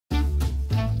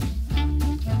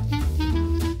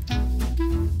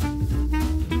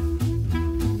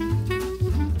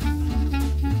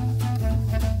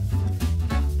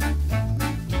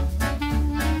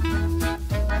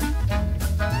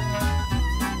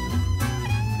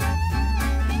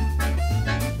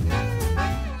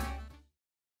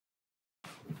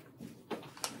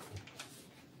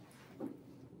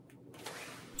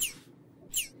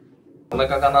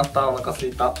腹が鳴った、お腹す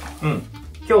いた。うん。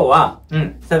今日は、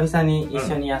久々に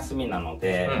一緒に休みなの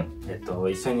で、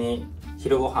一緒に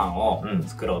昼ご飯を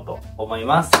作ろうと思い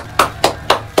ます。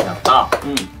やった。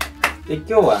で、今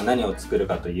日は何を作る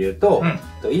かというと、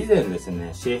以前です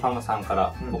ね、シーファムさんか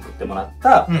ら送ってもらっ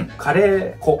たカ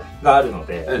レー粉があるの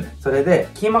で、それで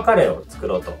キーマカレーを作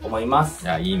ろうと思います。い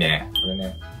や、いいね。これ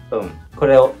ね。こ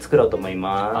れを作ろうと思い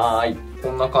ます。はーい。こ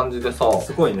んな感じでさ、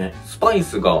すごいね。スパイ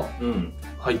スが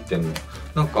入ってんの。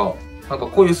なんか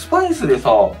こういうスパイスで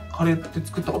さ、カレーって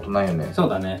作ったことないよね。そう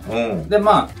だね。で、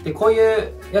まあ、こうい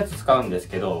うやつ使うんです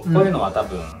けど、こういうのは多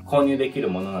分購入できる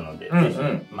ものなので、ぜひ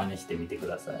真似してみてく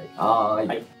ださい。は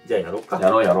い。じゃあやろうか。や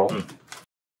ろうやろう。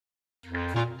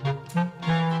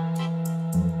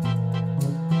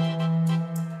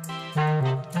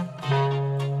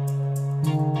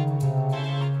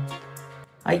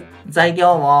はい、材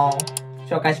料を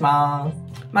紹介します。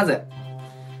まず、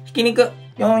ひき肉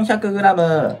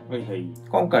 400g。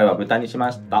今回は豚にし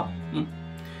ました。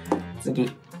次、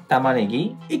玉ね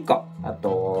ぎ1個。あ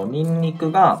と、ニンニ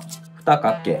クが2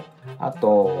かけ。あ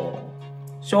と、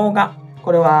生姜。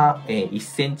これは、1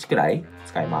センチくらい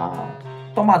使います。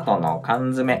トマトの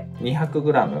缶詰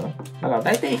 200g。だから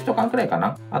大体1缶くらいか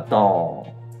な。あと、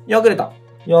ヨーグルト。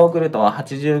ヨーグルトは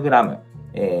 80g。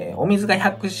お水が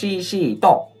 100cc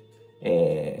と、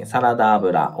サラダ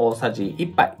油大さじ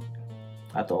1杯。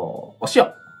あと、お塩。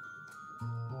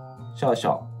少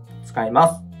々使い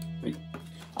ます。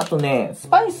あとね、ス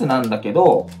パイスなんだけ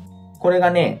ど、これ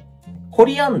がね、コ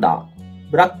リアンダー、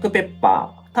ブラックペッ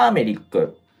パー、ターメリッ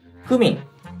ク、クミン、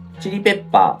チリペッ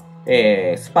パ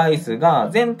ー、スパイスが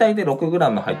全体で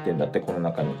 6g 入ってるんだって、この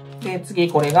中に。で、次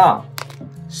これが、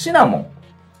シナモン。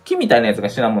木みたいなやつが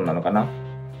シナモンなのかな。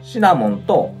シナモン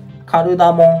と、カル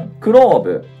ダモン、クロー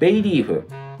ブ、ベイリーフ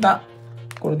が、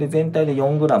これで全体で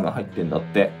 4g 入ってんだっ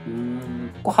て。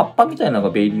こう葉っぱみたいなの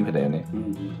がベイリーフだよね。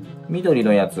緑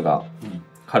のやつが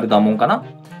カルダモンかな。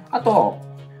あと、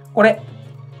これ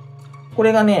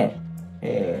がね、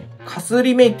カス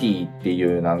リメティって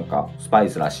いうなんかスパイ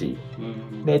スらしい。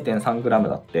0.3g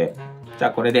だって。じゃ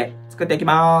あこれで作っていき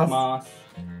ます。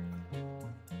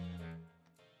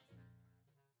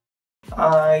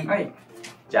はい。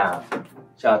じゃあ、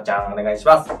しょうちゃんお願いし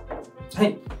ます。は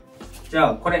い。じ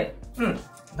ゃあこれ、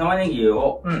玉ねぎ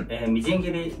を、みじん切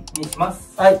りにしま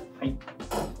す。はい。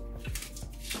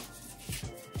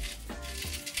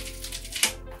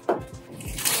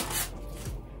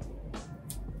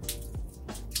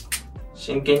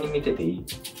真剣に見てていい？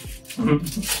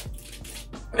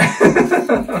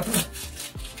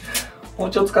包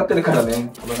丁使ってるからね、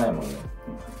危ないもんね。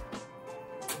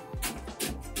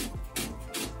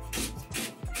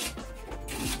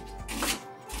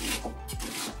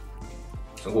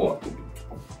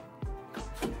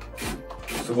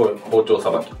すごい包丁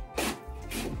さばき。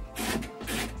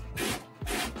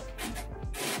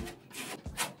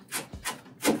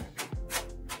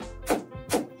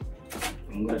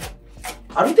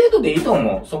ある程度でいいと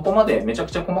思う。そこまでめちゃ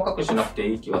くちゃ細かくしなくて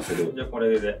いい気はする。じゃあこ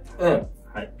れで。は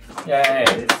い。イェ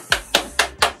ーイ。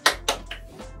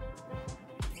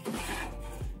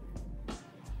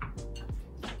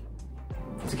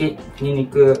次、ニンニ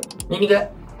ク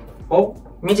を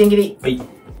みじん切り。はい。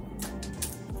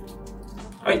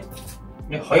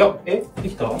早っ。で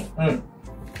きた？ほ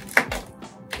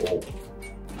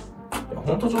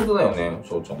んと上手だよね、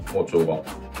翔ちゃん、包丁が。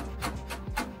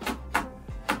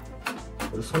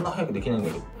俺そんな早くできないんだ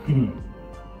けど。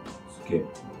すげえ。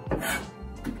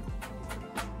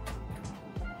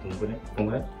こん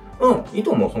ぐらい？いい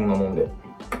と思う、そんなもんで。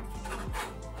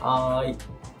はーい。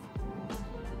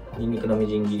ニンニクのみ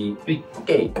じん切り。オッ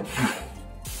ケー。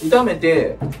炒め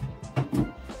て、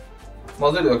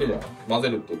混ぜるだけじゃない？混ぜ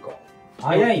るっていうか。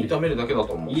早い。炒めるだけだ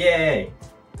と思う。イエ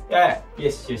ーイ。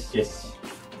よし。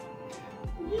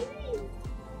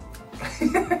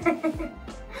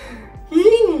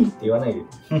って言わないで。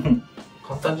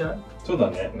簡単じゃない？そう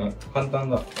だね。簡単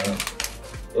だ。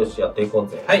よし、やっていこう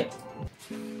ぜ。はい。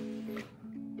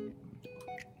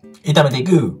炒めてい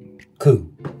く。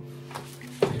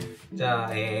じゃあ、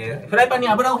フライパンに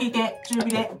油を引いて、中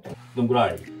火で。どんぐら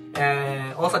い？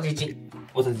大さじ1。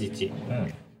大さじ1。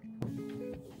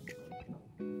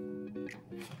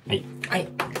はい。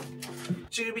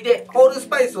中火でホールス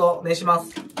パイスを熱しま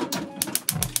す。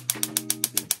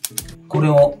これ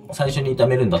を最初に炒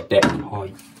めるんだって。すご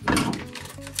い。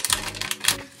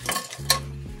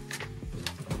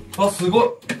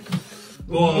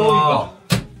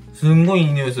すんごいい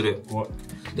い匂いする。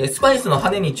で、スパイスの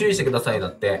羽に注意してくださいだ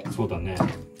って。そうだね。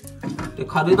で、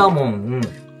カルダモン、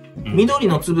緑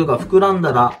の粒が膨らん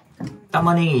だら、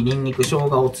玉ねぎ、ニンニク、生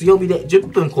姜を強火で10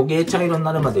分焦げ茶色に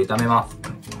なるまで炒めます。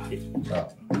はい。じゃあ、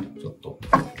ちょっと、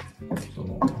そ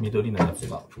の緑のやつ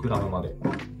が膨らむまで。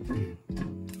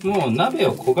もう鍋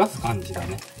を焦がす感じだ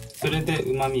ね。それで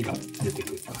旨味が出て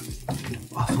くる感じ。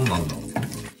あ、そうなんだ。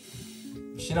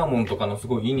シナモンとかのす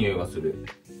ごいいい匂いがする。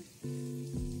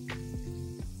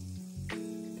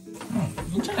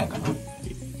いいんじゃないかな。は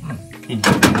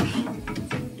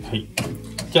い。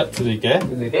じゃあ続いて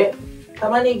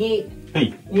玉ねぎ、は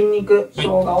い、ニンニク、生姜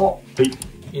を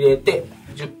入れて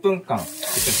10分間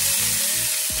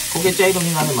焦げ茶色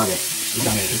になるまで炒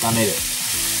める。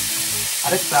ア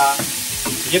レクサ、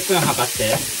10分測っ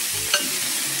て。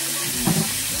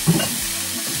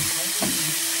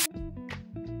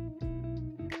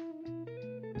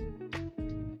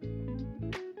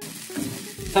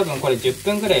多分これ10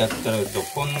分ぐらいやったらと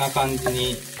こんな感じ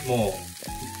にも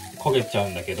う焦げちゃう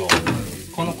んだけど、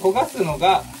この焦がすの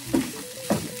が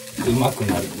うまく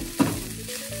なる。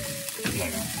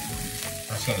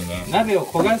確かにね。鍋を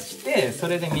焦がしてそ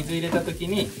れで水入れた時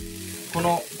にこ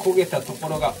の焦げたとこ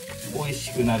ろが美味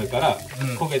しくなるから、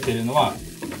焦げてるのは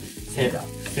正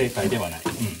解ではない。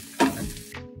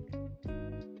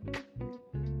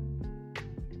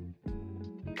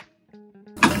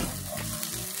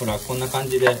ほらこんな感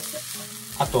じで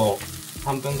あと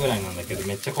3分ぐらいなんだけど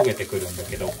めっちゃ焦げてくるんだ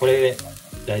けど、これで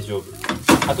大丈夫。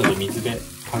後で水で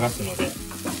剥がすので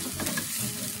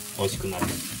美味しくなる。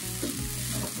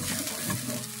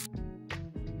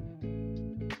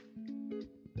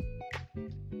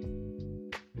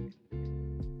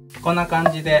こんな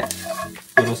感じで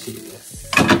よろしいです。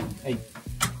はい。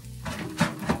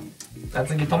じゃあ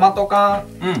次トマト缶。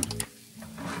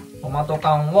トマト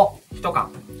缶を1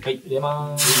缶。はい、入れ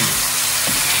まーす。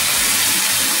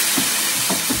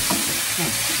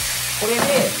これで、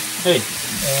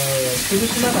潰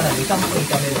しながら2、3分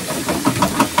炒める。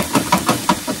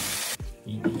い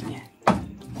いね。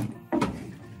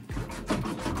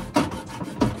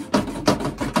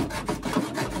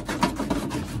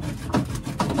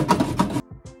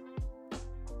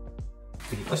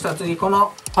そしたら次こ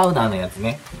のパウダーのやつ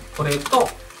ね。これと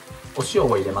お塩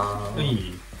を入れま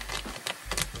ーす。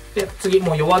で、次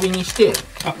もう弱火にして。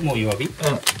あ、もう弱火？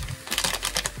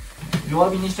弱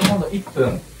火にして今度1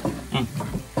分。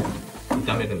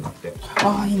炒めるんだって。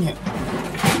ああ、いいね。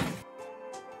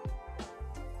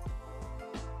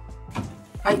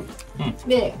はい。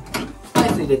で、スパイ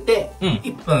ス入れて、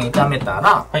1分炒めた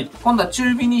ら、今度は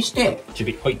中火にして、中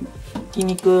火。はい。ひき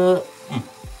肉、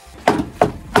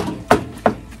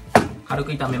軽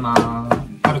く炒めまーす。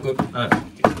軽く。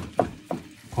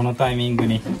このタイミング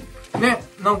に。ね、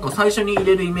なんか最初に入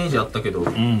れるイメージあったけど、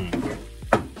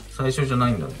最初じゃな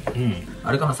いんだね。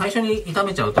あれかな、最初に炒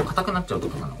めちゃうと硬くなっちゃうと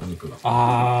かかな、お肉が。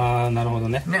あー、なるほど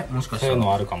ね。ね、もしかしたら。そういうの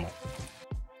はあるかも。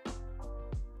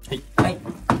はい。はい。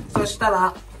そした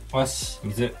ら、よし、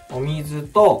水。お水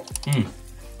と、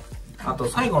あと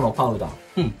最後のパウダ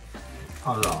ー。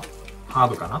パウダー、ハー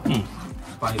ブかな、ス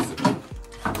パイス。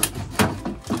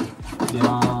入れ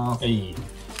まー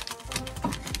す。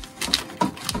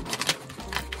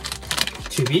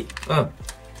中火？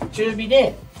中火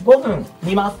で5分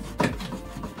煮ます。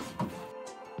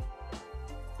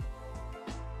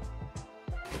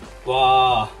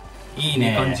わー、いい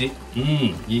ね。いい感じ。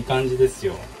いい感じです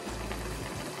よ。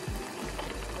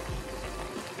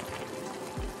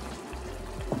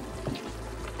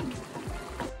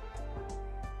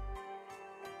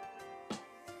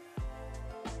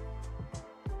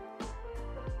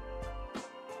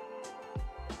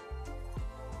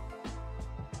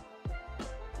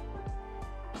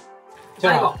じ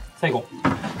ゃあ最後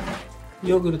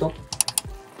ヨーグルト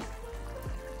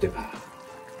で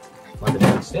混ぜ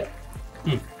まして、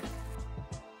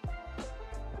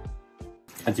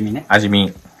味見ね。味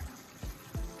見。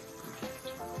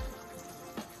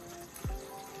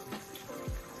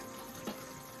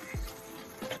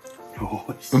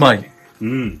うまい。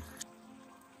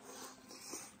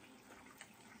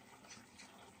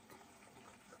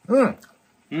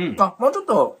あ、もうちょっ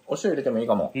とお塩入れてもいい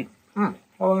かも。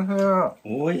おいしい。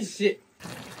おいしい。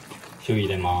塩入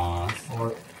れまーす。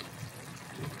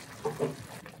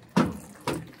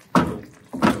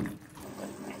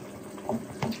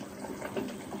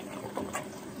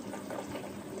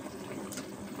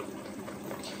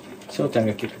しょうちゃん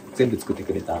が全部作って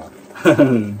くれた。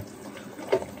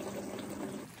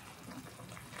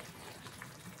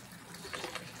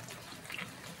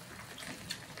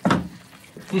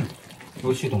美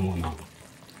味しいと思うな。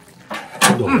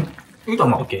どう？いいと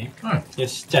思う。オッケー。よ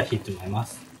し、じゃあ火止めま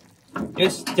す。よ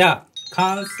し、じゃあ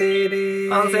完成でーす。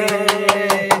完成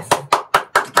ーす。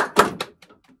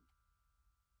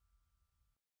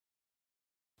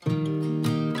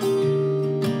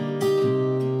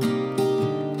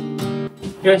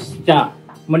よし、じゃあ、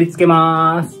盛り付け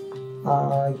まーす。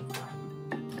はーい。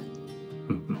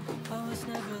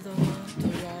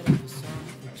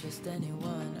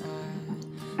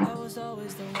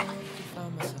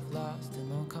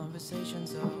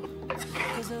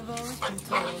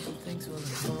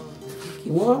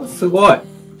うわ、すごい。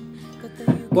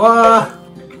わあ、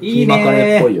いいねー。キーマカ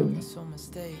レーっぽいよね。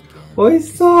美味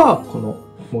しそう。この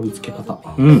盛り付け方。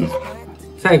うん。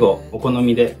最後、お好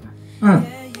みで。うん。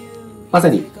パセ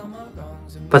リ。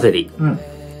パセリ。うん。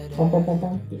ポンポンポンポ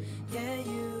ンって。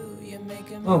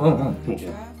うんうんうん。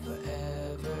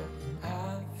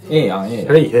ええやん、ええやん。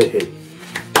はいはいはい。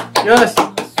よし、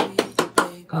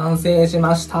完成し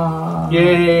ましたー。イェ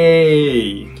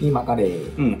ーイ。キーマカレ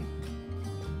ー。うん。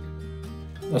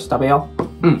よし、食べよ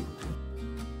う。うん。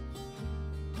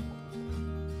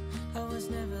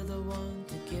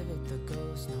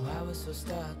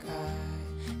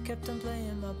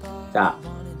じゃあ、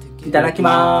いただき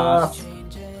まーす。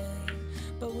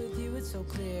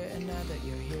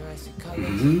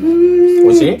美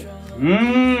味しい？うん。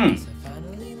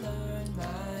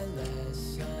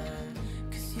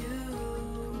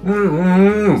おい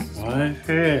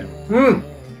しい。うん。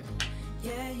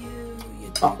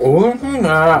あ、美味しいね。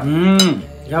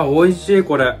いや、美味しい、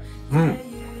これ。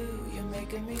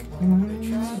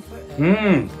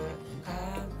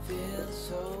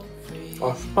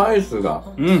あ、スパイスが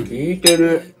効いて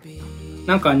る。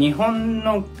なんか日本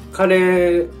のカ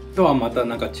レーとはまた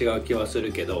なんか違う気はす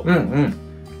るけど、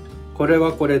これ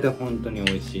はこれで本当に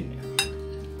美味しいね。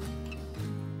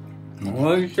美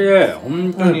味しい。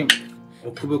本当に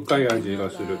奥深い味が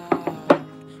する。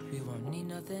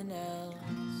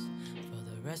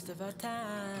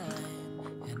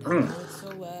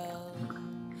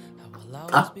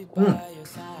あ、あ、美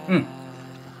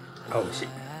味しい。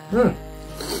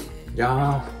いや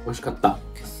ー、美味しかった。は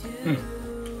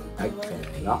い、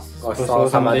ごちそう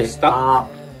さまでした。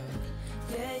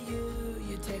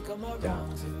じゃあ、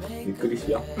ゆっくりし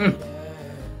よう。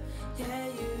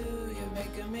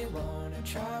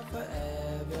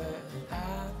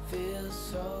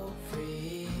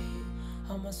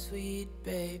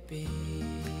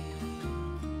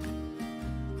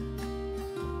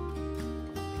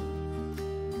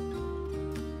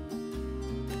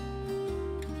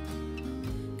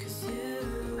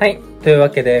はい、というわ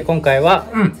けで今回は、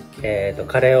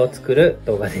カレーを作る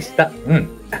動画でした。美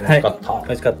味しかった。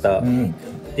美味しかった。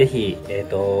ぜひ、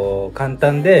簡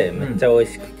単でめっちゃ美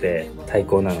味しくて最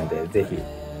高なので、ぜひ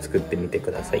作ってみて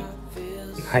ください。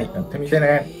はい。やってみて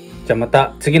ね。じゃあま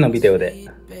た次のビデオで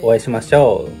お会いしまし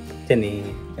ょう。じゃあね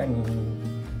ー。じゃあねー。